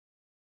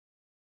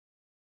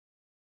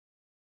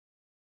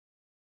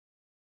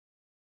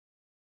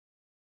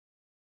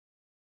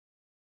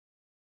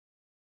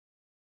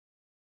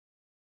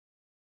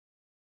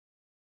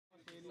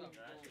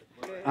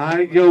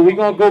Alright, yo, we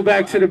gonna go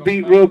back to the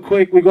beat real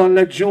quick. We gonna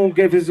let June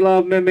give his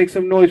love, man. Make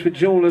some noise for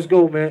June. Let's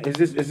go, man.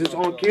 Is this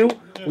on cue?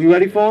 We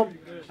ready for him?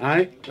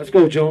 Alright, let's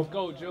go, June. Let's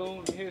go,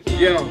 June.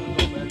 Yo.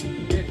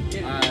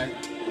 Alright.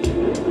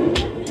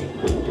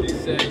 He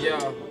said,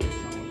 yo.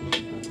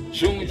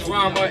 June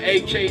Drama,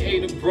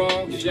 aka the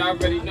Bronx. Y'all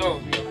already know.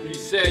 He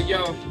said,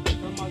 yo.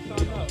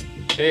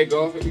 Here you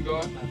go. Here we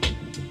go.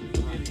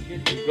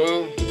 Here we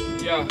go.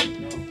 Yo.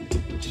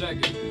 Check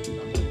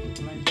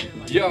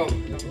it. Yo.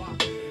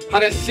 I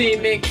done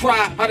seen men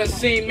cry, I done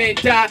seen men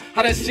die,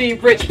 I done seen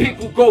rich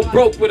people go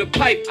broke with a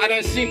pipe. I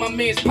done seen my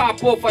mans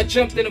pop off, I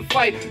jumped in a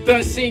fight.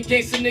 Done seen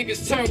gangster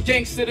niggas turn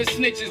gangster to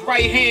snitches.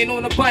 Right hand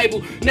on the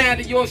Bible, now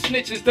that your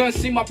snitches. Done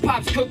seen my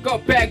pops cook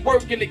up bag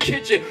work in the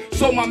kitchen.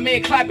 So my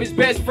man clap his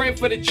best friend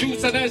for the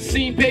juice. I done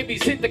seen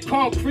babies hit the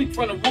concrete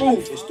from the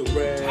roof. It's the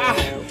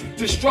real.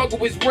 The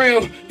struggle is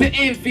real, the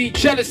envy,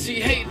 jealousy,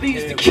 hate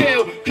leads to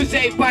kill. Cause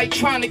everybody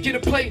trying to get a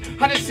plate.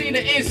 I done seen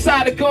the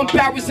inside of gun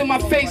barrels in my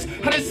face.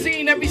 I done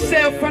seen every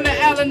cell from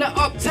the alley to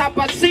up top.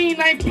 I seen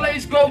knife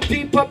blades go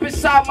deep up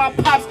inside my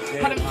pops.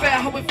 I done felt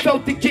how it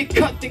felt to get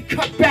cut and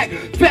cut back.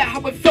 Felt how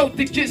it felt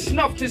to get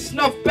snuffed and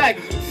snuffed back.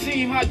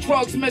 Seen how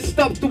drugs messed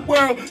up the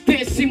world.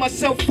 Didn't see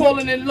myself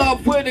falling in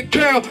love with a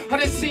girl. I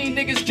done seen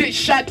niggas get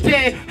shot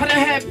dead. I done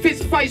had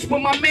fist fights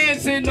with my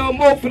mans in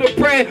more for the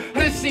bread.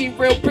 I done seen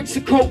real bricks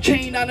of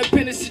cocaine. I done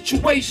been in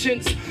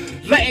situations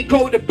letting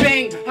go the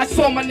bang. I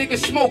saw my nigga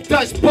smoke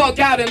dust bug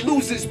out and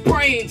lose his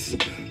brains.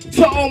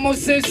 To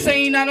almost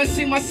insane, I done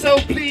see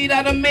myself bleed.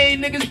 I done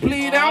made niggas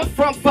bleed. I don't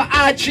front for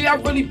IG, I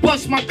really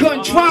bust my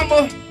gun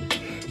drama.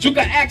 You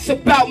can ask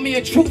about me,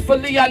 and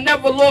truthfully, I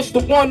never lost the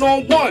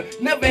one-on-one.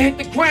 Never hit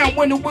the ground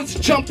when it was a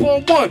jump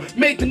on one.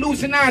 Made the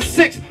news in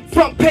 9-6,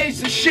 front page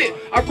and shit.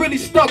 I really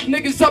stuck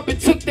niggas up and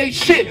took they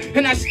shit.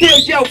 And I still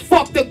yell,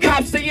 fuck the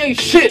cops, they ain't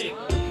shit.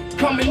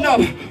 Coming up,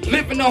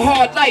 living a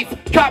hard life,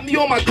 got me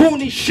on my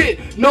Goonie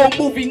shit. No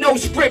movie, no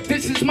script,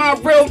 this is my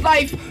real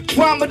life.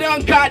 Drama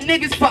done got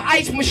niggas for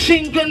ice,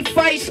 machine gun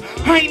fights.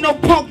 I ain't no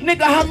punk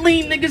nigga, I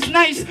lean niggas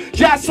nice.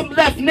 Got some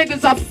left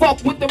niggas, I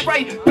fuck with the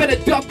right.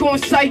 Better duck on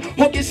sight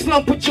or get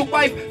slumped with your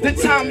wife. The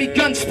Tommy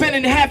gun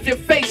spinning, half your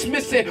face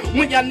missing.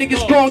 When y'all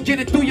niggas gon' get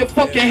it through your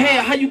fucking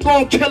head, how you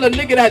gon' kill a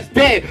nigga that's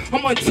dead?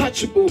 I'm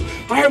untouchable.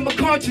 I heard my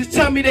conscience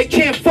tell me they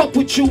can't fuck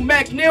with you.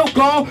 Mac Neal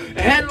gone,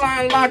 a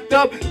headline locked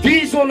up.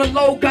 D's on the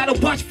low, gotta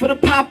watch for the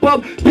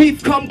pop-up.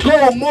 Beef come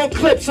gold, more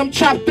clips, I'm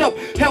chopped up.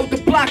 Held the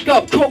block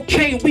up,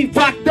 cocaine, we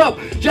rocked up.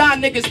 Y'all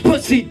niggas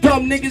pussy,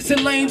 dumb niggas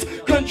in lanes.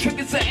 Gun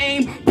triggers and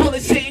aim,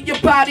 bullets hitting your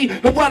body.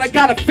 And what I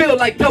gotta feel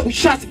like double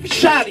shots of a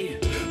shotty.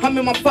 I'm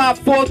in my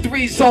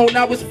 5-4-3 zone,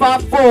 I was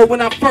 5'4"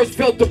 when I first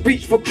felt the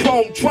reach for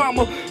chrome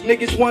drama.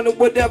 Niggas wanted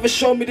whatever,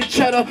 show me the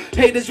cheddar.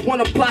 Haters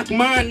wanna block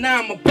mine,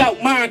 now I'm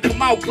about mine.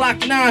 Come out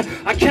Glock 9,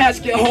 I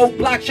casket whole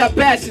block. Y'all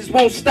bastards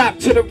won't stop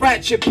till the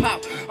ratchet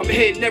pop. I'm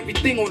hitting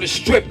everything on the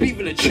strip,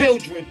 even the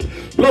children.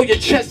 Blow your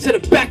chest to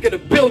the back of the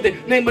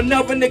building. Name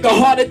another nigga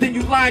harder than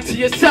you lying to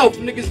yourself.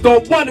 Niggas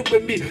don't want it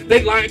with me,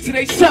 they lying to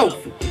theyself.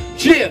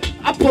 Yeah,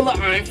 I pull a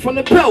iron from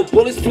the belt.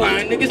 Bullets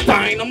flying, niggas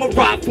dying, I'ma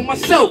ride for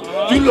myself.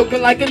 You looking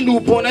like a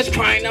newborn that's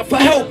crying out for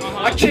help.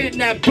 I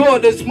kidnap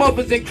daughters,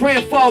 mothers, and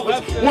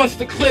grandfathers. Once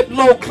the clip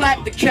low,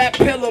 clap the cat,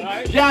 pill 'em.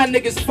 Y'all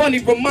niggas funny,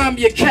 remind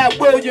me of Cat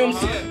Williams.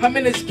 I'm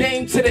in this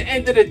game to the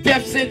end of the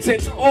death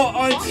sentence, or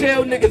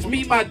until niggas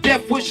meet my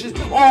death wishes.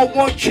 All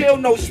one kill,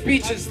 no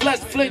speeches,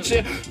 less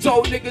flinching.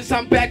 Told niggas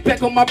I'm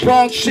back on my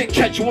Bronx shit,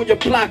 catch you on your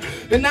block.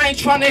 And I ain't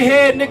trying to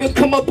hear nigga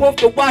come up off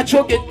the watch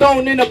or get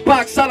thrown in a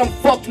box. I done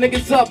fucked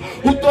niggas up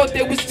who thought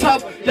they was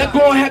tough. Y'all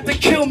gon' have to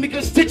kill me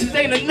cause stitches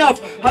ain't enough.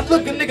 I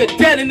look a nigga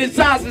dead in his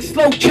eyes and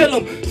slow kill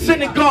him.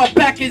 Sending guard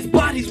back his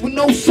bodies with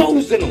no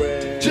souls in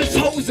them. Just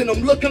hosing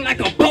them, looking like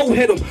a bow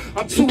hit him.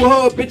 I'm too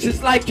hard,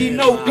 bitches like he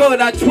no good.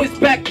 I twist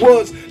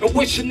backwards and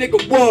wish a nigga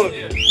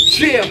would.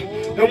 Yeah,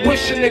 and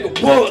wish a nigga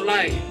would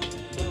like.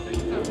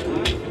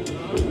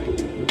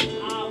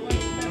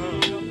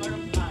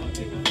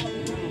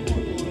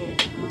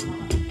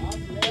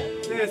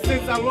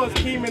 Since I was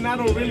Keeman, I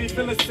don't really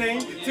feel the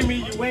same. To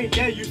me, you ain't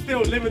dead, you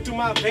still living through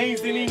my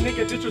veins. Any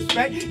nigga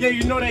disrespect, yeah,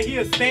 you know that he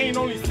a stain.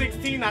 Only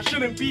 16, I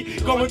shouldn't be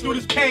going through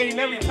this pain.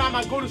 Every time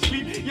I go to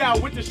sleep, yeah, I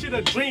wish this shit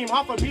a dream.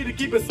 Hard for me to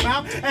keep a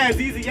smile, as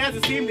easy as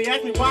it seems. They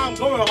ask me why I'm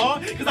going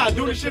hard, cause I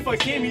do this shit for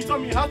Kim. He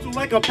told me hustle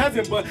like a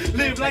peasant, but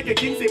live like a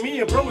king. Say me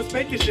and bro was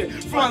spanking shit.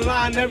 Front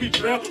line every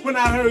drill. When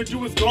I heard you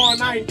was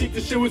gone, I ain't think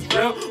this shit was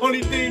real.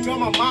 Only thing on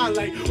my mind,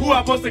 like, who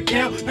I supposed to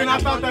kill? Then I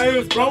found that it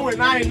was growing,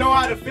 I ain't know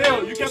how to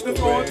feel. You kept us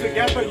all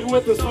together, you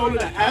was the soul of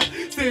the F.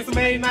 Since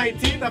May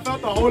 19th, I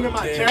felt a hole in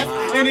my chest.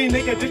 Any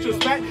nigga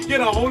disrespect,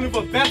 get a hole in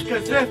a vest.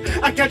 Cause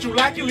if I catch you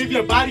lacking, leave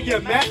your body a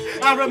mess.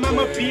 I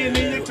remember being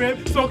in your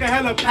crib, smoking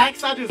hella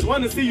packs. I just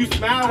wanna see you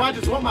smile, I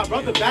just want my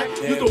brother back.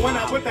 You the one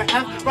that put the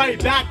F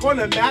right back on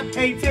the map.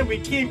 810, we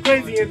keep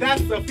crazy, and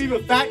that's a fever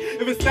fact.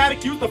 If it's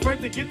static, you the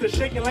first to get to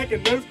shaking like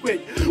an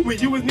earthquake. When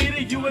you was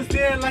needed, you was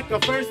there like a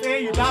first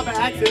aid. You died by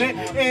accident,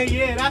 and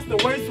yeah, that's the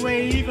worst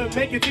way. Even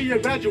make it to your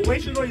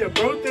graduation or your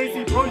birthday.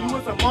 See, bro, you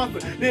was a monster,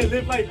 then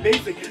live like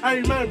basic. I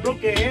remember around and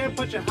broke your hand,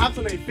 put your hops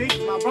on their face.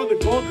 My brother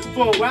gone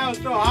for a while,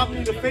 still hopping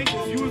in the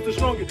faces. You was the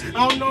strongest.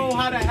 I don't know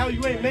how the hell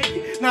you ain't make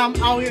it. Now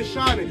I'm out here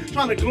shining,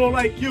 trying to glow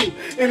like you.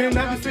 And in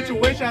every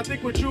situation, I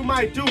think what you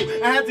might do.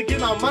 I had to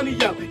get my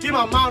money up, get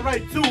my mind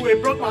right too.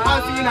 It broke my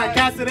heart seeing that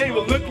gas today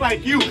would look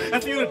like you. I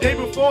seen you the day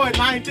before and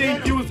I ain't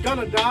think you was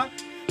gonna die.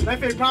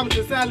 Life ain't promised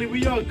and sadly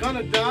we all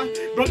gonna die.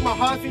 Broke my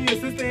heart seeing your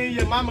sister and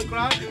your mama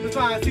cry. That's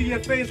why I see your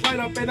face light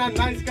up in that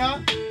night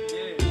sky.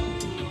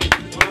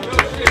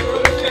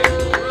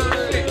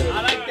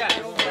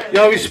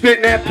 Yo, we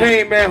spitting that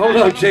pain, man. Hold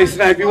up, Jay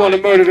Snipe. You want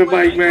to murder the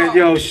mic, man.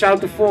 Yo, shout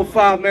to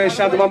 4-5, man.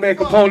 Shout to my man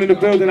Capone in the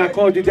building. I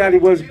called you daddy.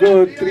 Was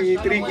good. 3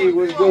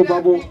 was good,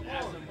 bubble.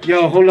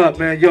 Yo, hold up,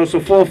 man. Yo,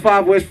 so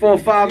 4-5, where's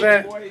 4-5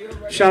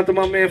 at? Shout to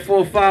my man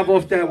 4-5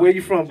 off that. Where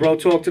you from, bro?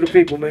 Talk to the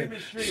people, man.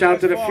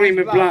 Shout to the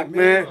Freeman block,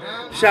 man.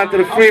 Shout to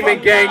the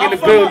Freeman gang in the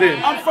building.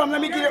 I'm from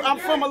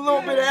a little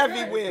bit of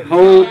everywhere.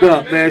 Hold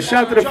up, man.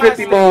 Shout to the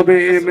 50 mob in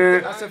here,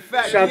 man.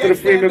 Shout to the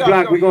Freeman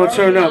block. We're going to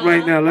turn up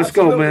right now. Let's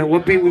go, man.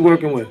 What beat we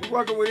working with?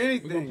 Working with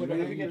anything, man.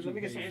 Let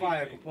me get some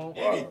fire, Capone.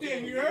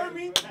 Anything, you heard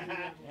me?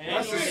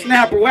 That's a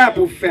Snapple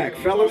Apple fact,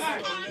 fellas.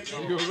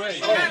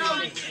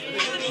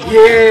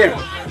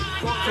 Yeah.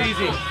 It's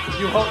easy.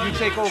 You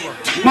take over.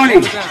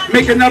 Money,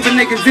 make another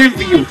niggas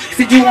envy you.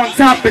 See you on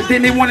top, but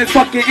then they wanna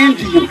fucking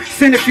injure you.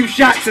 Send a few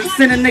shots and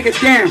send a nigga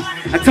down.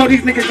 I told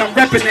these niggas I'm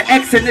repping the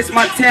X and it's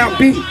my town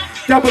beat.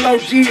 Double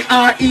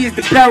O-G-R-E is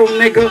the barrel,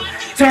 nigga.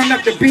 Turn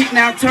up the beat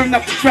now, turn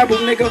up the treble,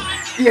 nigga.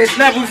 Yeah, it's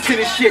levels to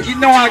this shit, you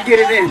know I get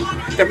it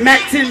in. The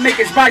Mac 10 make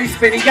his body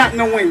spin, he got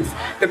no wings.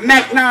 The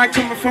Mac 9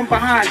 coming from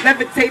behind,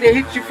 levitator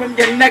hit you from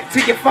your neck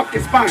to your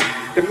fucking spine.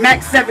 The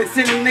Mac 7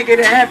 send a nigga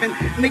to heaven.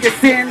 Nigga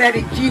saying that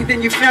he G,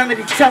 then you found that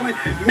he telling.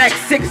 Mac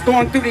 6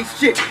 going through this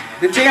shit.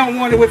 And they don't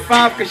want it with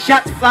 5, cause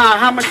shots fly,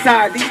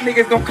 homicide. These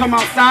niggas don't come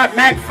outside,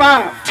 Mac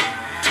 5.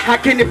 How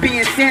can it be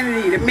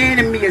insanity? The man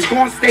in me is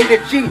gonna stay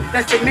the G.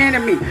 That's the man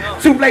in me.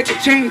 Too late to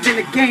change in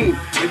the game.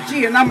 A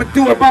G and I'ma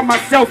do it by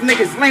myself,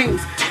 niggas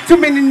lames. Too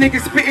many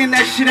niggas spitting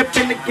that shit up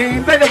in the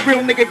game. Let a real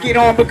nigga get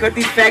on because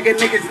these faggot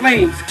niggas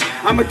lames.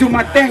 I'ma do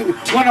my thing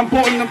when I'm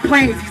boarding them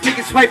planes. These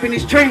niggas swiping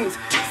these trains.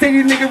 Say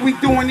these niggas we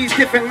doing these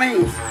different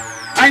lanes.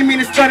 I ain't mean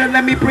to stutter,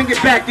 let me bring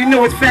it back. You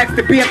know it's facts,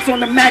 the BX on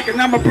the Mac, and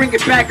I'ma bring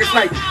it back. It's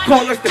like,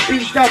 call us the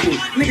B double.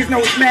 Niggas know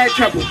it's mad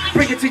trouble.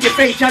 Bring it to your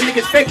face, y'all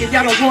niggas faking,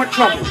 y'all don't want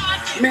trouble.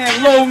 Man,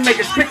 low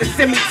niggas, spit the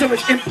semi till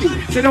it's empty.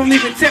 So don't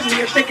even tempt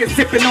me if they can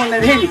sipping on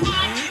that Henny.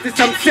 This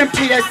I'm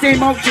simply that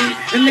same OG,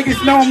 and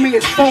niggas know me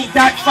as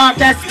 4.5,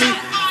 that's me.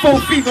 Full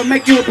fever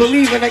make you a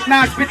believer, like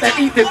Nas spit that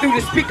ether through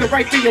the speaker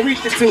right through your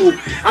ether tube.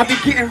 I be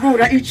getting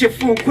rude, I eat your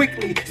food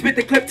quickly. Spit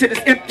the clip till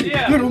it's empty.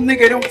 Little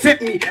nigga don't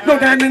tip me. Know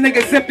that the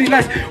nigga simply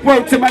less.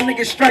 Word to my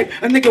nigga Stripe.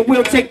 A nigga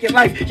will take your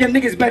life. Your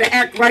niggas better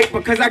act right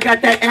because I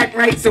got that act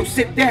right. So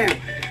sit down.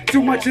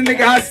 Too much a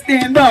nigga, I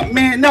stand up,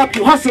 man up.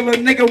 You hustle a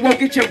nigga, won't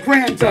get your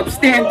grams up.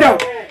 Stand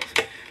up.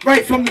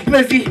 Right from the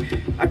blizzy.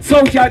 I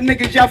told y'all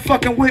niggas y'all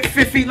fucking with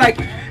 50 like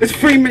it's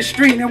Freeman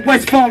Street and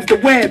West Farms the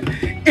web.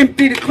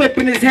 Empty the clip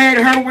in his head,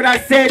 heard what I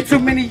said. Too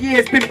many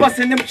years, been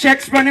busting them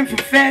checks, running from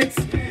feds.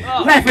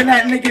 Laughing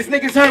at niggas,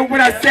 niggas heard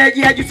what I said.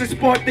 Yeah, I used to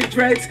sport the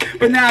dreads,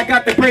 but now I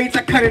got the braids,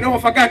 I cut it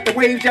off, I got the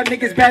waves. Y'all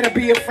niggas better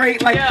be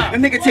afraid like a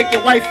nigga take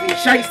your wifey,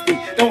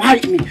 shiesty, don't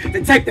hype me.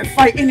 The type that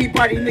fight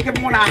anybody,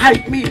 nigga wanna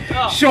hype me.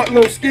 Short,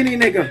 little, skinny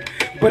nigga,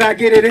 but I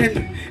get it in.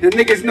 And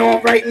niggas know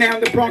right now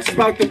the Bronx is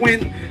about to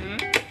win.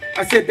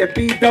 I said that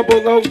B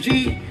double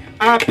OG,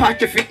 I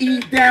pocket for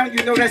E down,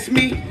 you know that's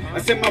me. I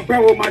said my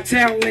bro, my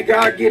town, nigga,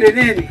 I get it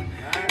in.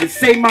 And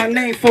say my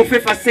name,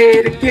 4/5, I say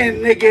it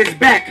again, nigga, it's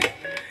back.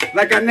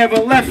 Like I never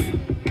left.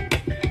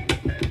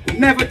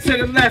 Never to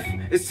the left,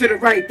 it's to the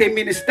right, they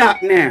mean to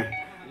stop now.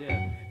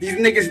 These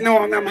niggas know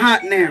I'm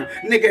hot now.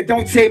 Nigga,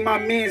 don't say my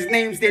man's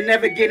names, they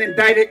never get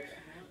indicted.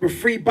 But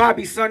free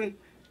Bobby, son.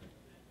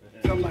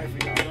 Some life,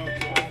 y'all.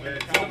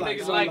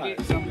 Some life.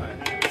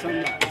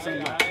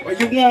 Or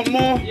you want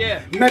more?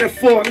 Yeah.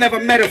 Metaphor, never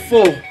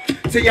metaphor.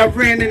 Till y'all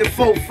ran in the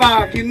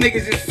 4-5, you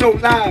niggas is so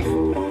live.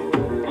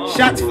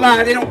 Shots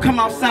fly, they don't come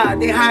outside.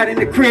 They hide in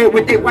the crib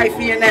with their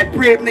wifey in that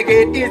crib. Nigga,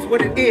 it is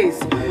what it is.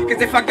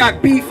 Cause if I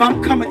got beef,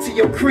 I'm coming to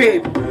your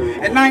crib.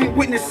 And I ain't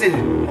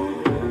witnessing.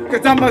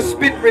 Cause I'ma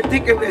spit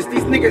ridiculous.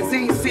 These niggas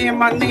ain't saying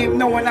my name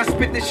knowing I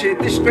spit this shit.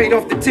 This straight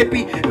off the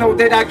tippy. Know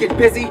that I get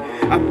busy.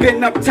 I've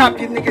been up top,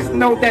 you niggas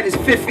know that it's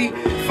 50.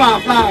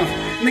 5 live.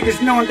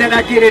 Niggas knowing that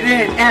I get it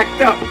in. Act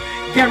up.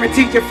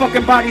 Guaranteed your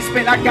fucking body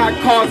spin. I got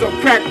cars on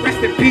crack.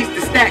 Rest in peace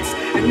to Stacks.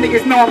 And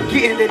niggas know I'm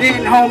getting it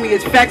in, homie.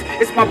 It's facts.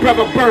 It's my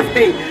brother's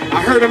birthday.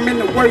 I heard him in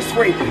the worst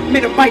way.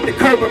 Made a bite the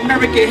curb.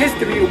 American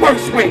history the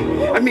worst way.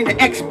 I mean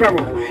the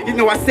X-Barrel. You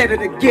know I said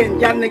it again.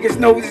 Y'all niggas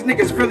know these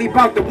niggas really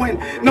about to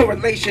win. No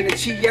relation to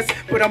GS,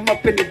 but I'm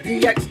up in the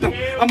DX. No,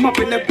 I'm up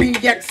in the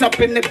BX. Up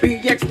in the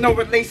BX. No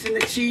relation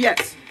to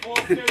GS.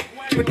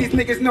 But these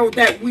niggas know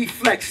that we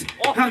flex.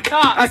 Huh?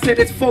 I said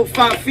it's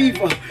 4-5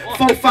 fever,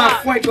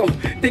 4-5 fuego.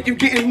 Think you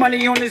getting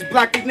money on this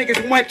block? These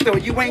niggas muerto.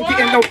 You ain't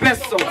getting no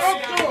pesos.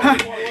 Huh?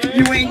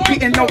 You ain't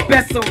getting no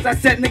pesos. I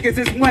said niggas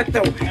is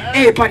muerto.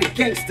 Everybody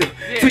gangster.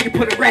 till you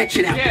put a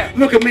ratchet out.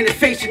 Look him in the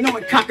face, you know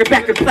it, cock it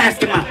back and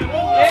blast him out.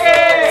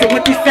 So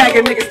what these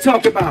faggot niggas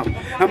talk about?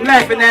 I'm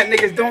laughing at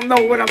niggas, don't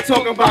know what I'm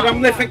talking about.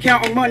 I'm living,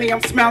 counting money,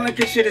 I'm smiling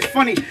cause shit is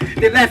funny.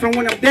 They laughing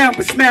when I'm down,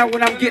 but smile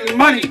when I'm getting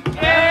money.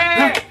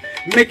 Huh?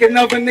 Making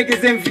other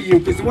niggas envy you,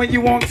 cause when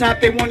you on top,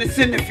 they wanna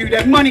send a few.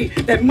 That money,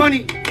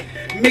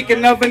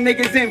 making other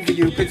niggas envy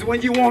you, cause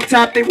when you on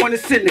top, they wanna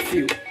send a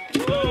few.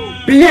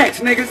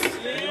 BX, niggas.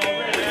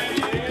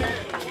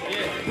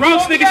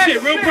 Bronx nigga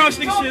shit, real Bronx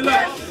nigga shit,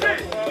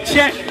 look.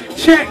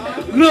 Check,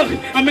 look,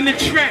 I'm in the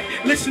trap.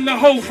 Listen to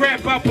whole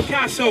rap about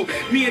Picasso.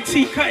 Me and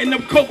T cutting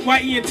up coke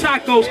while eating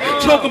tacos.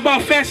 Talk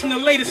about fashion, the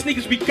latest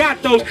sneakers, we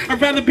got those. I'd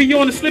rather be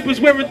on the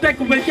slippers wearing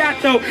Deco with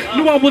Yato.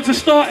 Knew I was a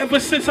star ever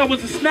since I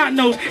was a snot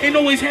nose. Ain't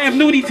always have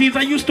nudie jeans,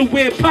 I used to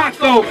wear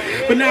Paco.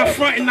 But now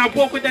frontin', I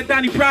walk with that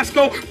Donnie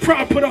Brasco.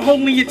 Proud put a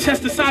hole in your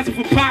chest the size of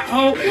a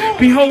pothole.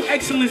 Behold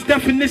excellence,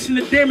 definition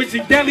of damage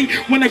and deli.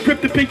 When I grip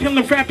the pin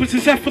killing rappers,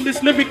 it's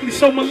effortless, lyrically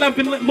so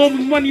malevolent. Low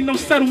money, no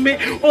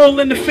settlement. All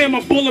in the fam,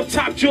 I bull up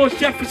top George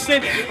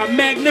Jefferson. I'm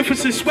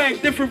magnificent,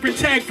 swag different,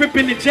 tag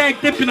ripping and jag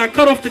dipping. I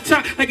cut off the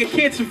top like a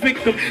cancer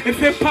victim. If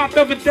hip hop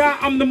ever die,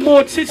 I'm the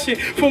mortician.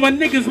 For my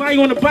niggas lying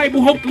on the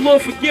Bible, hope the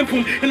Lord forgive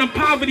them. And I'm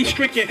poverty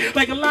stricken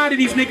like a lot of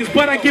these niggas,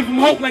 but I give them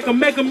hope like a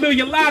Mega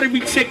Million lottery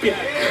ticket.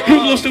 You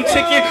lost them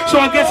ticket, so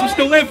I guess I'm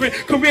still living.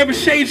 Career with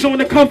shades on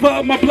the cover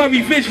of my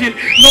blurry vision.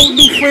 No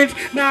new friends,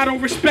 nah I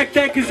don't respect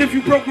that. Cause if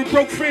you broke with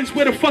broke friends,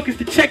 where the fuck is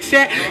the checks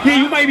at? Yeah,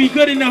 you might be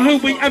good in the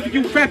hood wherever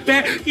you rep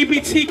at.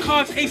 EBT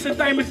cards, Ace of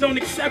Diamonds don't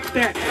accept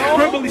that.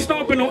 Verbally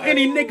stomping on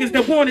any niggas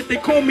that want it. They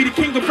call me the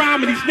king of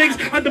rhyme, and these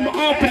niggas under my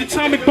arm put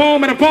atomic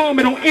bomb and a bomb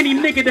and on any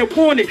nigga that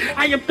want it.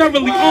 I am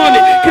thoroughly on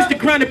it, cause the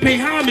grind to pay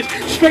homage.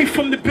 Straight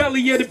from the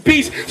belly of the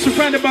beast.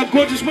 Surrounded by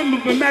gorgeous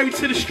women but married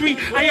to the street.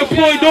 I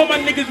employed all my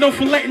niggas known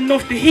for letting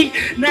off the heat.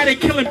 Now they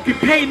killing, get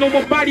paid, no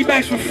more body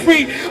bags for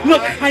free.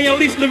 Look, I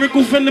unleash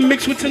lyrical venom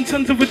mixed with 10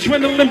 tons of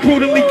adrenaline.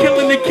 Brutally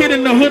killing the kid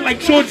in the hood like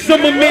George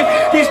Zimmerman.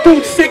 These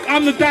dudes sick,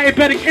 I'm the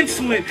diabetic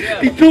insulin.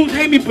 These dudes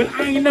hate me but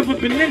I ain't never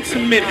been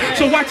intimate.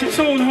 So watch your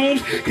tone,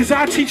 Holmes, cause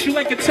I'll teach you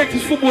like a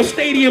Texas football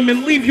stadium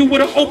and leave you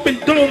with an open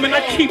dome. And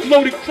I keep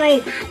loaded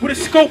chrome with a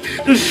scope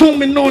to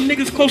zoom in on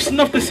niggas close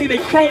enough to see they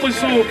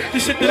chromosome. The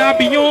shit that I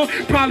be on,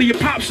 probably your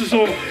pops is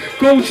on.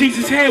 Gold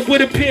Jesus head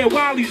with a pair of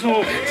Wallies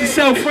on. To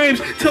sell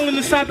frames, tilling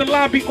inside the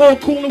lobby, all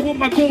coolin' with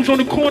my goons on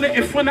the corner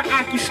in front of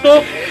Aki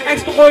store.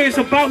 Ask the lawyers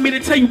about me to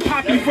tell you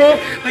Poppy raw.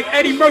 Like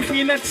Eddie Murphy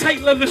in that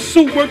tight leather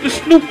suit, worth the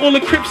Snoop. All the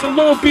Crips and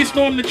Long Beach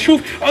know I'm the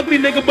truth. Ugly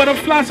nigga, but I'm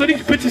fly, so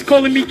these bitches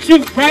calling me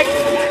cute, right?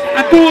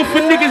 I do it for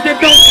niggas that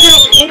don't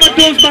count. All my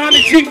dogs behind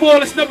the G-wall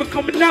that's never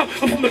coming out.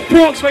 I'm from the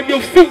Bronx, wipe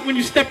your feet when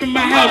you step in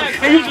my house.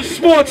 And you's a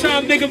small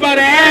time nigga about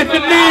a half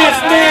an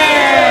ass,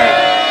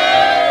 man.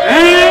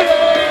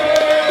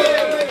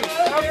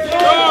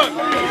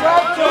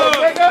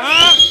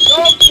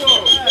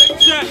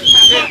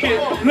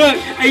 Look,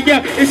 hey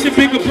yo, it's your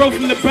bigger bro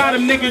from the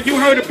bottom, nigga. You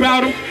heard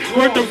about him.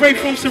 Word the Ray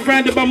from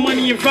surrounded by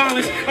money and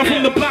violence. I'm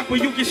from the block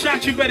where you get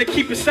shot, you better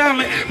keep it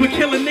silent. We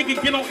kill a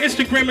nigga, get on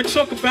Instagram and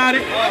talk about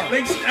it.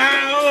 Like,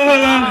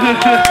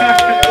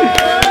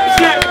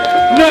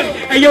 look,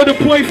 hey yo, the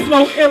boy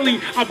flow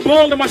illy. I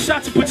balled in my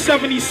shots to put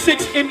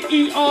 76 in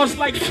ERs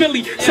like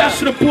Philly. Shouts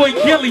to the boy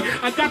Gilly.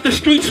 I got the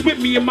streets with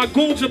me and my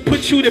goons will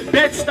put you to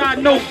bed. Start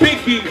no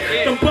biggie.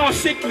 Them bars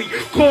sickly,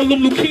 call them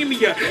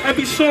leukemia.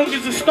 Every song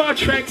is a Star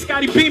Trek.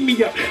 Scotty beam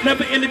me up.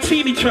 Never in a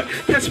teeny truck.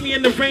 Catch me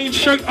in the rain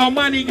shirt.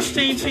 Armani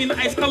exchange in the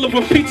ice color of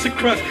a pizza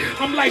crust.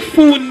 I'm like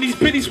food and these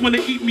bitties wanna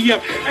eat me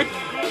up.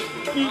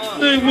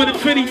 With a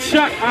pretty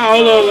chuck.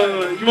 Hold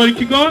on. You wanna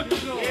keep going?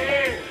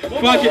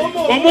 Fuck it.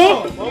 One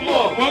more?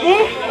 One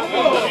more?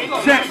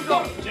 Check.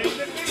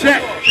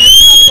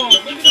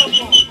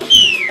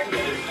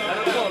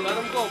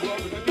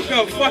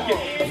 Yo, fuck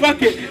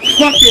it.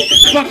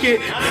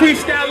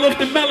 Freestyle off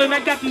the melon. I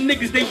got them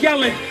niggas, they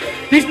yelling.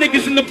 These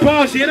niggas in the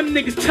bars, yeah, them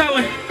niggas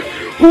telling.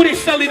 Who they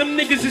selling, them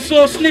niggas is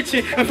all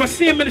snitching. If I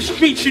see him in the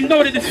streets, you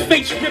know that his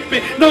face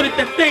ripping. Know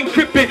that thing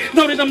gripping.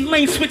 Know that I'm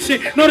lane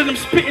switching. Know that I'm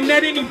spitting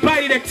at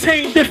anybody that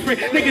tame different.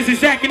 Niggas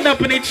is acting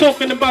up and they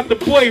talking about the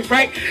boy,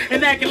 right?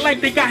 And acting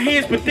like they got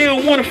hands but they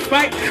don't wanna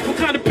fight. What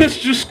kind of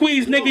pistol you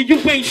squeeze, nigga?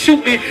 You ain't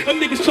shooting. Them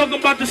niggas talking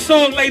about the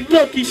song like,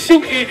 look, he's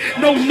shooting.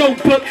 No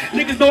notebook.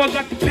 Niggas know I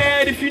got the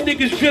pad. If you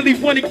niggas really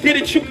wanna get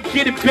it, you can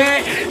get it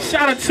bad.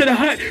 Shout out to the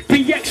hut.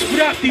 BX,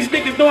 what up? These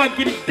niggas know I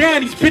get it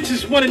down. These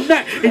bitches wanna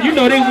nut. And you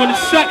know they wanna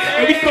suck.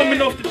 And we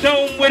coming off the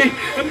dome with it.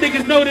 Them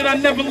niggas know that I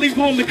never leave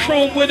home to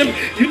chrome with them.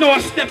 You know I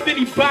step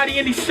anybody,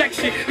 any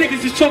section.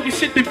 Niggas is talking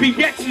shit to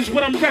BX is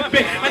what I'm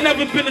repping. I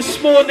never been a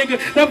small nigga,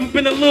 never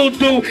been a little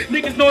dude.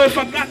 Niggas know if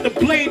I got the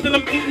blade, then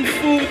I'm eating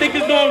food.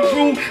 Niggas know I'm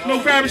rude, no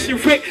ravishing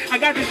Rick. I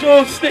got this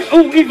all stick.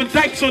 Ooh, even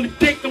Dykes on the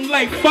dick. I'm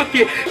like, fuck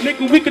it.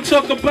 Nigga, we could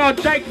talk about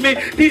Dyke, man.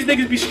 These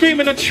niggas be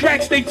screaming on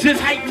tracks, they just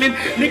heightening.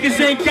 Niggas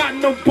ain't got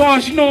no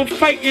bars, you know I'm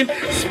fighting.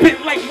 Spit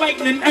like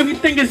lightning,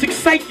 everything is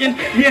exciting.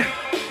 Yeah.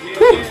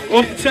 Whew.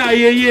 Off the top,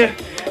 yeah.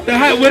 The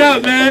hype, what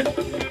up, man?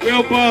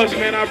 Real bars,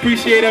 man. I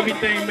appreciate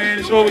everything, man.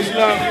 It's always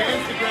love.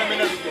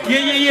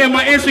 Yeah.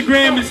 My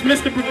Instagram is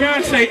Mr.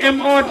 Brigante,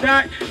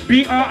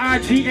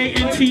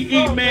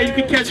 MR.BRIGANTE, man. You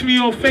can catch me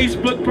on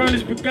Facebook,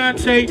 Burnaz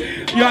Brigante.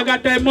 Yo, I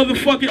got that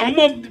motherfucking. I'm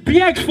on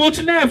BX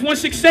Fulton Ave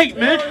 168,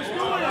 man.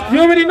 You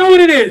already know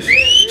what it is.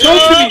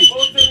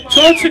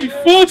 Talk to me.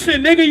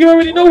 Fulton, nigga. You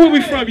already know where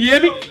we from. You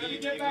hear me?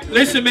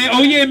 Listen, man.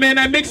 Oh yeah, man.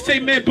 That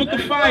mixtape, man. Book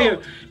of Fire.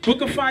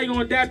 Book of Fire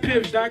on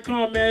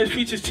thatpips.com, man. It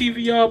features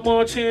TVR,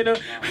 Montana,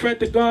 Fred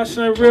the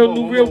Godson,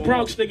 real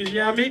Bronx niggas, you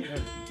know what I mean?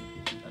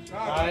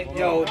 Alright,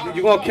 yo,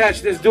 you gonna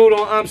catch this dude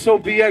on I'm So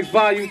BX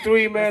Volume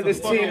 3, man. This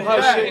Team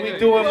Hush shit we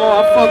doing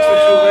more. I fucks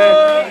with you,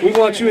 man. We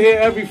want you here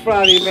every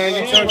Friday, man.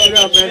 You turn it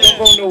up, man. Don't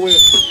go nowhere.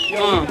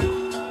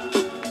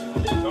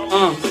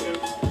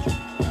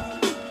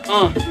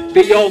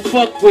 They all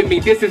fuck with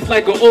me, this is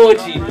like an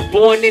orgy.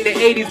 Born in the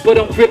 80s, but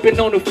I'm gripping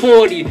on the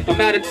 40.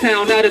 I'm out of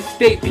town, out of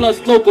state, plus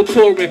local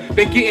touring.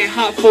 Been getting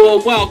hot for a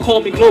while,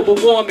 call me global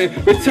warming.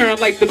 Return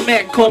like the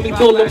Mac, call me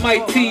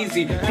Dolomite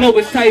Teasy. Flow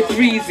is type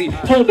breezy,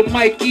 hold the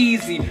mic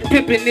easy.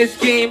 Pippin' this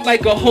game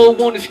like a hoe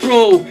on a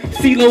stroll.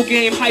 CeeLo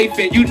game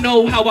hyphen, you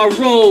know how I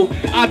roll.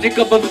 Object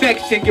of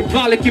affection, get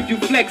brolic if you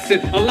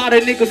flexin'. A lot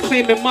of niggas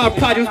claiming my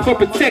projects for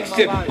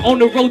protection. On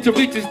the road to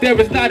riches, there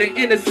is not an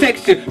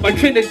intersection. My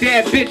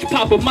Trinidad bitch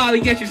pop a Molly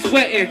and she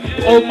sweating.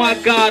 Oh my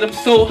God, I'm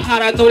so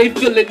hot, I know they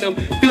feeling them.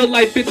 Feel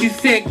like 50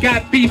 Cent,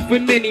 got beef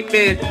with many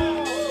men.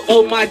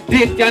 Oh my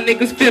dick, y'all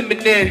niggas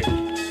feminine.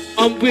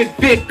 I'm with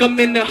Vic, I'm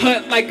in the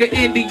hut like an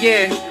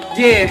Indian.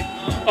 Yeah,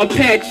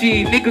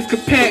 Apache, niggas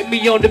can pat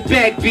me on the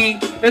backbeat.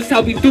 That's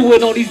how we do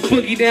it on these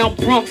boogie down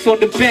Bronx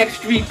on the back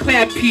street.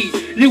 Clap heat,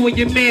 you and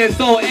your man's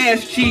all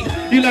ass cheek.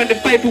 You learn to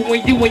fight for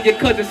when you and your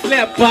cousin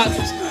slap box.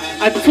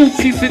 I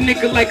two-piece a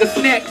nigga like a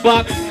snack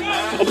box.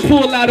 I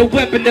pull out a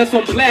weapon that's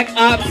on Black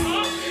Ops.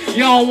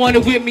 Y'all don't want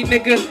it with me,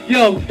 nigga.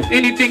 Yo,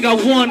 anything I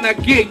want, I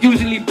get.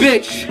 Usually,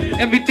 bitch.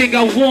 Everything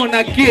I want,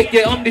 I get.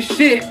 Yeah, I'm the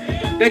shit.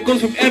 That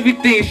goes from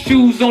everything.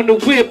 Shoes on the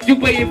whip. You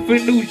waiting for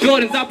new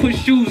Jordans? I put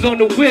shoes on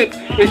the whip.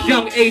 It's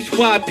young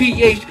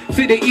HYPH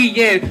to the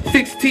EN.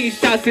 16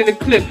 shots in the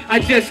clip. I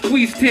just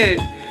squeezed 10.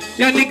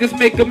 Y'all niggas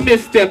make a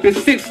misstep,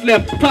 it's 6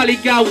 left. Probably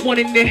got 1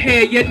 in the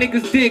head, y'all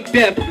niggas dig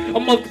death.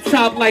 I'm up the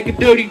top like a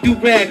dirty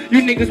do-rag.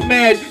 You niggas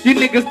mad, you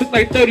niggas look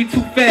like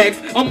 32 fags.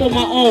 I'm on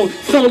my own,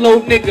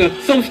 solo nigga,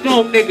 so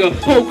strong nigga,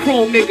 whole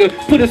chrome nigga.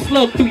 Put a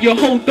slug through your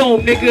whole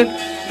dome nigga.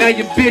 Now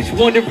your bitch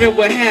wondering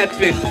what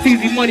happened.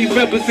 CZ Money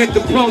represent the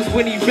Bronx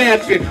when he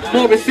rapping.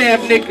 Morris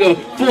Ave nigga,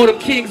 Fordham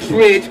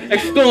Kingsbridge,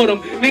 extort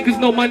them. Niggas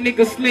know my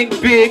nigga sling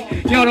big.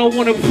 Y'all don't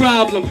want a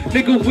problem,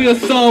 nigga we'll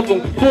solve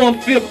them.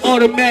 4/5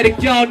 automatic,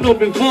 y'all know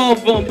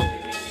revolve them.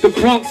 The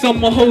Bronx,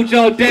 I'ma hold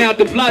y'all down.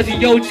 The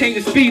Blasio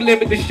changed the speed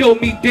limit to show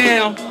me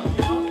down.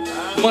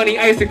 Money,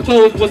 ice, and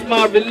clothes was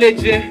my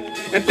religion.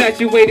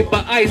 Infatuated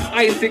by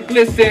ice and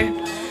glisten.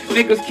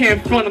 Niggas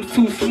can't front, I'm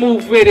too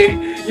smooth with it.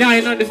 Y'all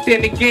ain't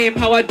understand the game,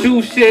 how I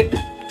do shit.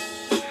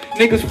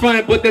 Niggas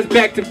frontin', but that's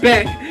back to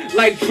back.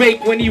 Like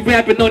Drake when he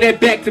rapping on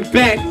that back to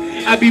back.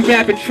 I be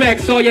rapping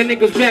tracks, all y'all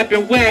niggas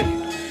rapping whack.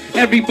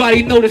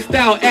 Everybody know the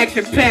style,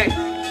 action packed.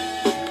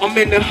 I'm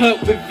in the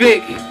hut with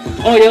Vic.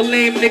 All y'all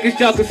lame niggas,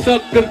 y'all can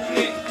suck the.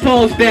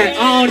 Pause that,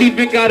 I don't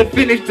even gotta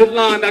finish the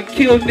line. I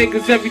kill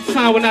niggas every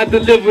time when I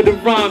deliver the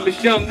rhyme.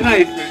 It's Young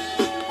Hyphen.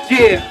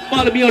 Yeah,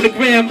 follow me on the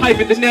gram,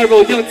 Hyphen De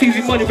Niro. Young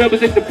TZ Money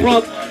represent the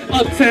Bronx,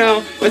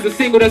 Uptown. That's a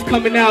single that's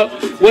coming out.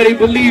 Where They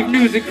Believe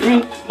Music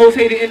Group, Most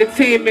Hated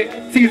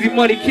Entertainment, TZ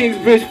Money,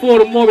 Kingsbridge,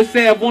 Fordham, Morris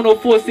Ave,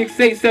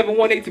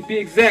 104-68718 to be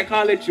exact.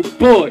 Holla at your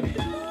boy.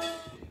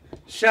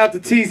 Shout to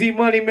TZ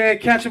Money, man.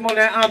 Catch him on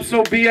that I'm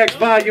So BX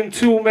Volume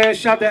 2, man.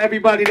 Shout to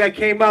everybody that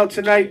came out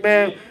tonight,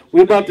 man.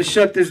 We're about to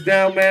shut this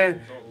down,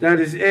 man. That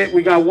is it.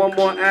 We got one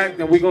more act,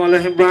 and we're going to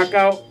let him rock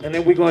out, and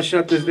then we're going to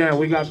shut this down.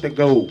 We got to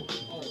go.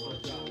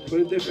 Put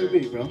a different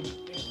beat, bro.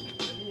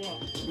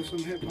 Put some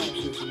hip-hop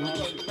shit, some hard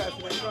shit.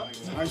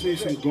 I say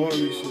some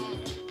gory shit.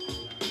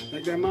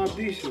 Like that Mob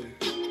D shit.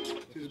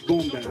 Just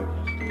boom bap.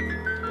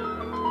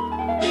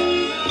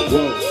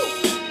 Whoa.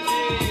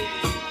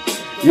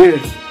 Yeah.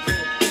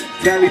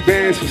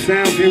 Taliban's from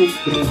Soundview.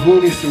 The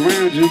hoodies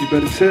surround you, you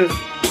better tell.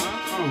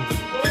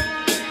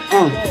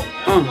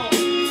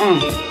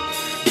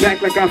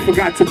 Back like I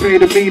forgot to pay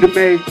the meter,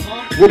 man.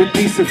 With a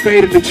decent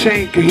fade in the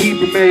chain,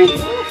 Cohiba made.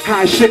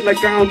 High shit like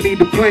I don't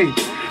need a plane.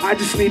 I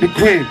just need a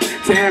grin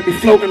to have me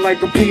floating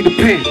like a Peter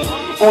Pan.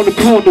 On the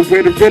corner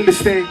where the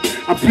realest stand.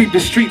 I breathe the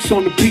streets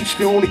on the beach,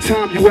 the only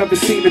time you ever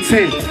seen a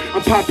 10.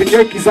 I'm popping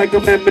yerkies like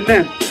I'm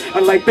Eminem. I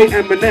like they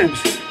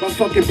M&M's. My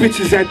fucking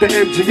bitches at the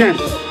MGM.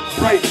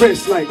 Bright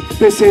wrist like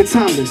this here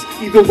Thomas.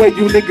 Either way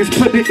you niggas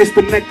put it, it's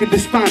the neck of the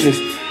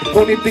finest.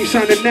 Only thing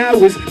shining now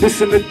is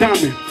this and the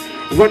diamond.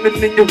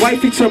 Running in your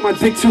wife, he turned my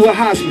dick to a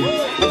Heisman.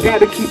 I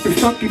gotta keep it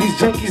funky, these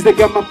junkies, they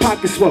got my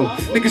pockets swole.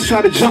 Niggas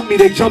try to jump me,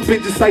 they jump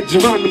in just like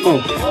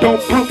Geronimo.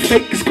 Don't pump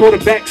fake, cause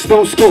quarterbacks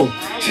don't score.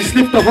 She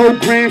sniffed the whole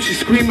gram, she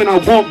screaming, I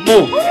want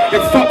more.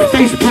 And fuck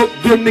Facebook,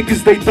 real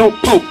niggas, they don't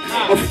poke.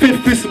 A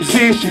fifth and some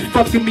Zan, she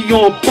fucking me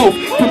on both.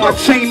 From my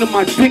chain to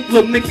my dick,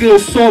 little nigga,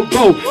 it's all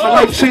gold.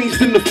 My life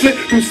changed in the flip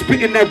from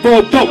spitting that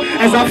raw dope.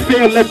 As I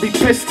fail every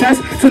piss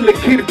test, till the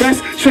kid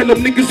rest. Trail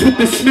them niggas with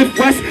the Smith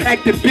West,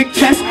 acting big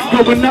chest.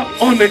 Growing up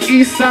on the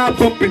east side,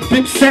 bumping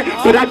Dipset.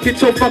 But I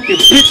get your fucking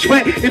bitch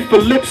wet if her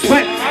lips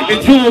wet.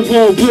 And you don't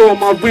want war on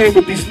my reign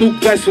with these new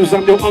vessels.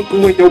 I'm your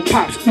uncle and your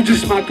pops, you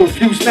just my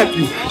confused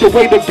nephew. The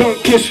way the gun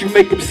kiss you,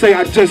 make him say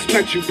I just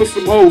met you. Put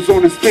some holes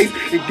on his face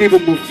and give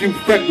him a few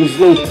freckles,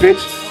 little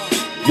bitch.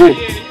 Yeah.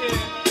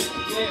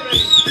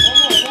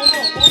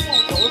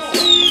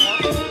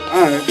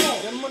 Alright.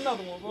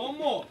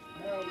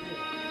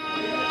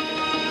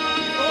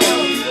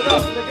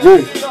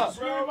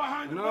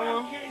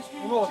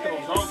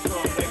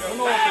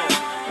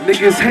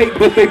 Niggas hate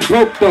but they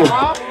broke though.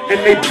 And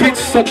they bitch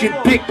sucking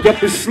dick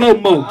up in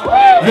slow-mo.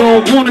 You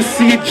don't wanna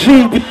see a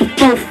G with the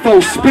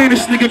fofo.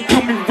 Spanish nigga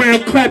coming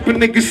around clapping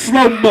niggas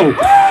slow-mo.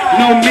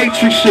 No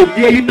matrix shit,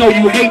 yeah you know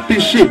you hate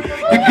this shit.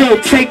 The girl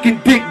taking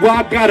dick while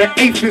I got an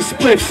eighth in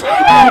spliffs.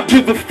 I don't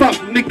give a fuck,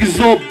 niggas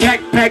all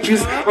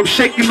backpackers. I'm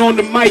shaking on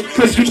the mic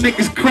cause you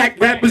niggas crack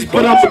rappers.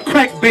 But I'm a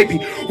crack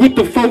baby with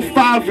the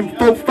 4-5 and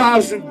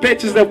 4-5s and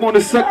bitches that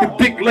wanna suck a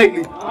dick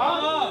lately.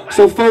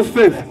 So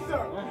 4-5.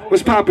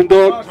 What's poppin',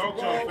 dog?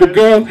 The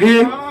girl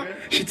here,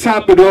 she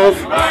top it off.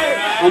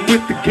 I'm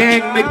with the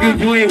gang, nigga,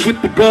 you ain't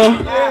with the girl.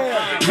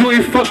 You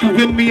ain't fucking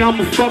with me, I'm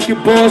a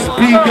fucking boss.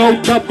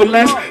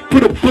 B-O-double-S,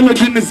 put a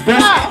bullet in his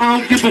vest. I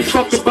don't give a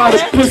fuck about a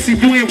pussy,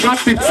 you ain't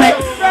rock the tech.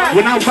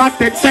 When I rock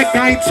that tech,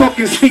 I ain't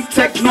talking steep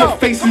tech, no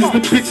faces. The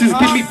bitches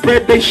give me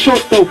bread, they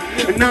short though.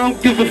 And I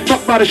don't give a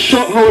fuck about a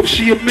short hoe. If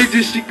she a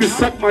midget, she can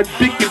suck my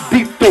dick in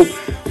deep throat.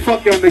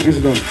 Fuck y'all niggas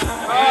though.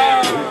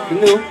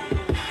 You know?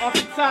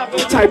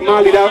 Type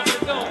Molly out.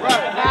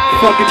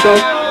 Fuck it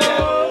though.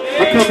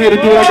 I come here to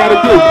do what I gotta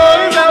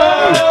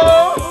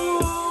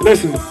do.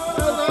 Listen.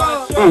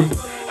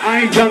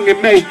 I ain't young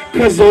and May,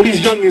 cause all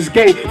these youngins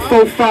gay.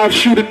 4-5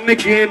 shoot a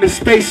nigga in the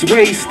space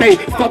where he stay.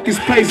 Fuck his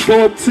place,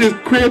 go up to his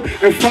crib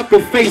and fuck her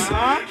face.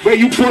 Where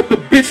you brought the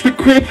bitch the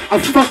crib, I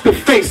fuck the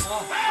face.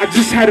 I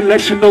just had to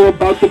let you know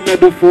about the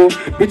metaphor.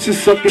 Bitches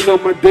sucking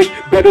on my dick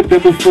better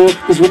than before.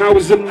 Cause when I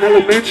was in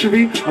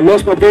elementary, I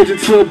lost my virgin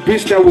to a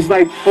bitch that was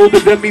like older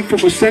than me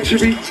from a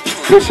century.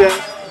 Bitch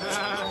ass.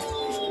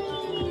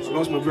 I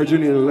lost my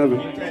virginity at 11.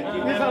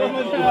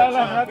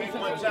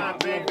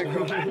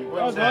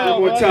 One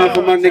more time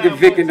for my nigga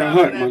Vic in the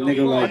hut, my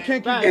nigga, like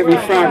every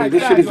Friday.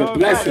 This shit is a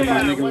blessing,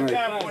 my nigga,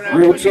 like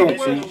real talk,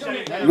 son.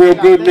 Real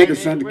good niggas,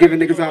 son, giving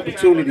niggas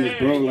opportunities,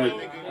 bro. Like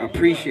I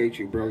appreciate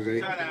you, bro,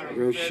 Zay.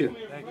 Real shit.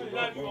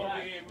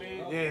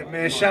 Yeah,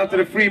 man, shout to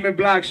the Freeman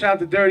Block, shout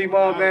to Dirty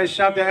Mall, man,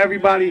 shout to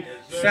everybody,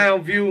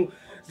 Soundview.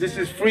 This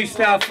is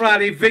Freestyle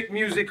Friday, Vic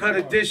Music Hut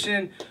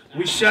Edition.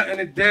 We shutting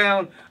it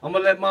down. I'm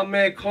gonna let my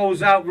man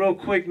close out real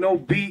quick, no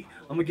beat.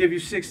 I'm gonna give you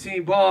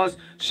 16 bars.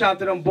 Shout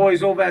to them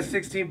boys over at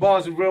 16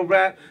 Bars of Real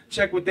Rap.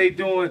 Check what they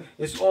doing.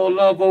 It's all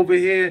love over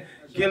here.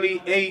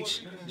 Gilly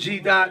H, G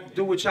Dot,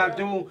 do what y'all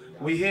do.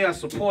 We here, I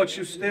support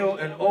you still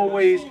and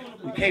always.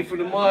 We came from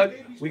the mud.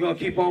 We gonna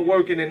keep on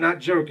working and not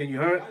jerking, you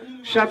heard?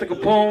 Shout to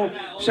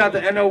Capone, shout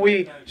to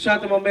NOE,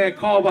 shout to my man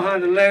Carl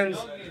behind the lens.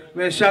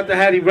 Man, shout to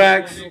Hattie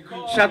Racks.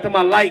 Shout to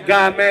my light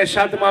guy, man.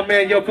 Shout to my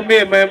man. Yo, come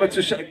here, man.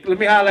 Let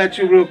me holler at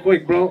you real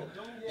quick, bro.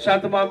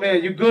 Shout to my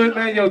man. You good,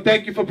 man? Yo,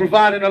 thank you for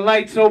providing the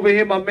lights over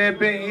here. My man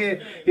been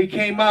here. He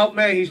came out,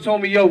 man. He's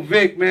told me, yo,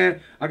 Vic,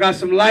 man, I got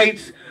some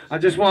lights. I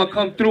just want to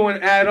come through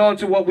and add on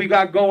to what we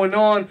got going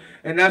on.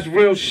 And that's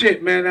real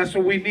shit, man. That's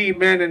what we need,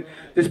 man. And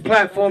this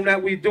platform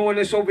that we doing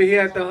this over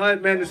here at the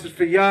Hut, man, this is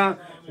for y'all.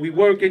 We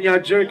working, y'all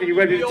jerking. You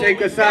ready to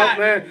take us out,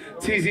 man?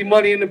 TZ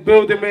Money in the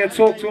building, man.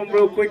 Talk to him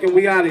real quick and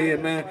we out of here,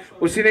 man.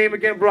 What's your name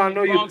again, bro? I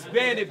know you.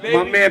 Bandit, baby.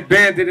 My man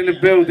Bandit in the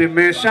building,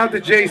 man. Shout to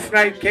Jay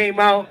Snipe, came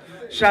out.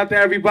 Shout to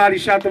everybody.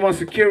 Shout to my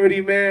security,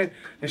 man.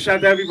 And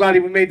shout to everybody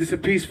who made this a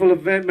peaceful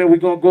event, man. We're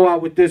going to go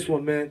out with this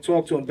one, man.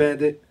 Talk to him,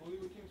 Bandit.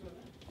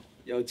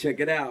 Yo, check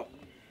it out.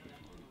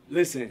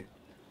 Listen.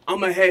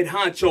 I'm a head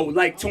honcho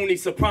like Tony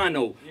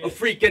Soprano, a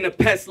freak and a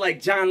pest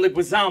like John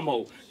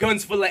Leguizamo.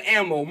 Guns full of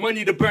ammo,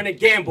 money to burn and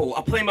gamble.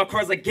 I play my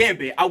cards like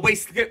Gambit, I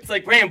waste scripts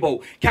like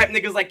Rambo. Cap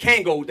niggas like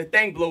Kango, the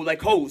thing blow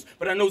like hoes.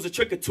 But I know's a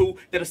trick or two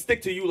that'll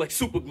stick to you like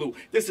super glue.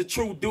 This a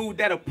true dude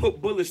that'll put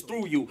bullets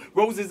through you.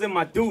 Roses in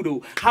my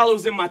doodoo,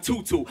 hollows in my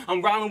tutu.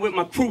 I'm riding with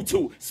my crew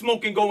too,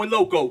 smoking going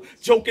loco.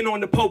 Joking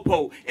on the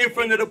popo, in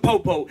front of the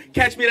popo.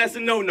 Catch me, that's a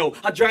no-no.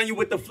 I drown you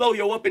with the flow,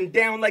 yo, up and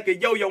down like a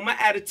yo-yo. My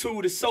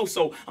attitude is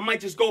so-so. I might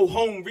just go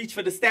home, reach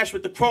for the stash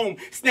with the chrome,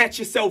 snatch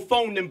your cell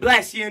phone and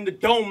blast you in the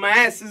dome. My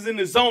ass is in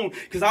the zone,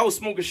 cause I was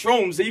smoking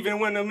shrooms. Even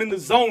when I'm in the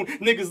zone,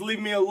 niggas leave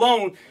me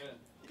alone.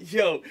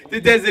 Yo,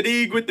 the Desert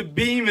Eagle with the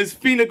beam is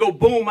finna go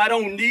boom. I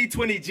don't need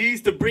 20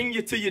 G's to bring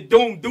you to your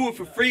doom. Do it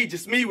for free,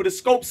 just me with a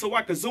scope so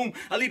I can zoom.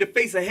 I leave the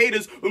face of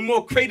haters with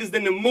more craters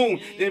than the moon.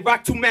 Then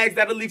rock 2 mags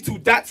that'll leave 2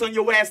 dots on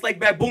your ass like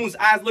baboons.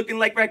 Eyes looking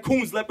like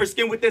raccoons, leopard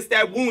skin with their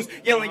stab wounds.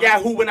 Yelling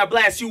Yahoo when I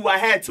blast you, I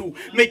had to.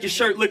 Make your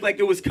shirt look like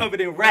it was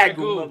covered in ragu,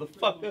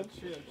 motherfucker.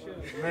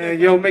 Man,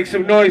 yo, make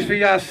some noise for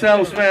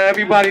yourselves, man.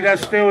 Everybody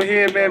that's still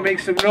here, man, make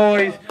some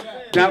noise.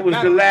 That was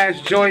the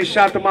last joint.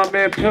 Shout to my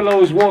man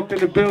Pillows, walked in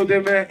the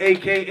building, man.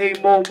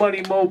 AKA more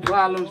money, more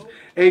problems.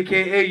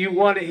 AKA you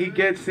want it, he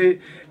gets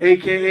it.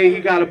 AKA he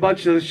got a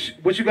bunch of,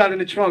 what you got in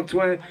the trunk,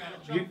 twin?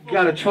 You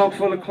got a trunk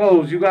full of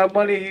clothes. You got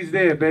money, he's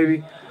there,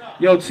 baby.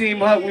 Yo, Team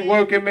Hut, we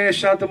working, man.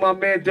 Shout to my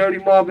man Dirty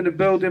Mob in the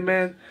building,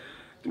 man.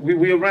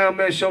 We around,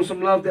 man. Show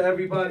some love to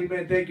everybody,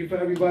 man. Thank you for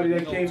everybody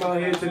that came out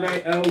here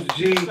tonight.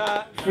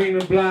 LG,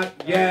 Freeman Block,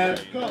 yeah.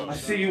 I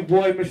see you,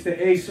 boy, Mr.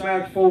 A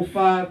Smack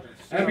 45.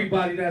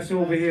 Everybody that's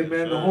over here,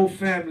 man. The whole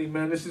family,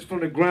 man. This is from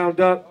the ground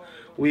up.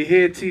 We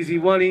here,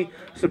 TZ1.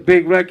 It's a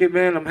big record,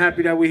 man. I'm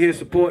happy that we're here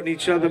supporting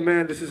each other,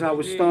 man. This is how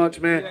it starts,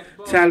 man.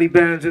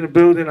 Taliban's in the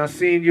building. I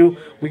seen you.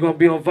 We're going to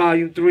be on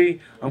volume 3.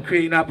 I'm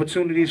creating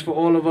opportunities for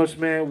all of us,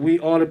 man. We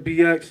are the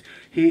BX.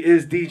 He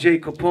is DJ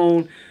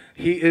Capone.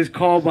 He is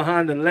called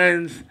behind the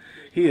lens.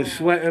 He is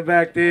sweating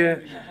back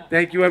there.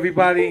 Thank you,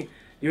 everybody.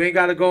 You ain't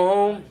got to go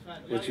home,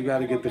 but you got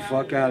to get the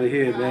fuck out of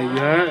here, man.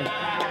 You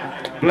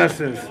heard?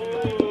 Blessings.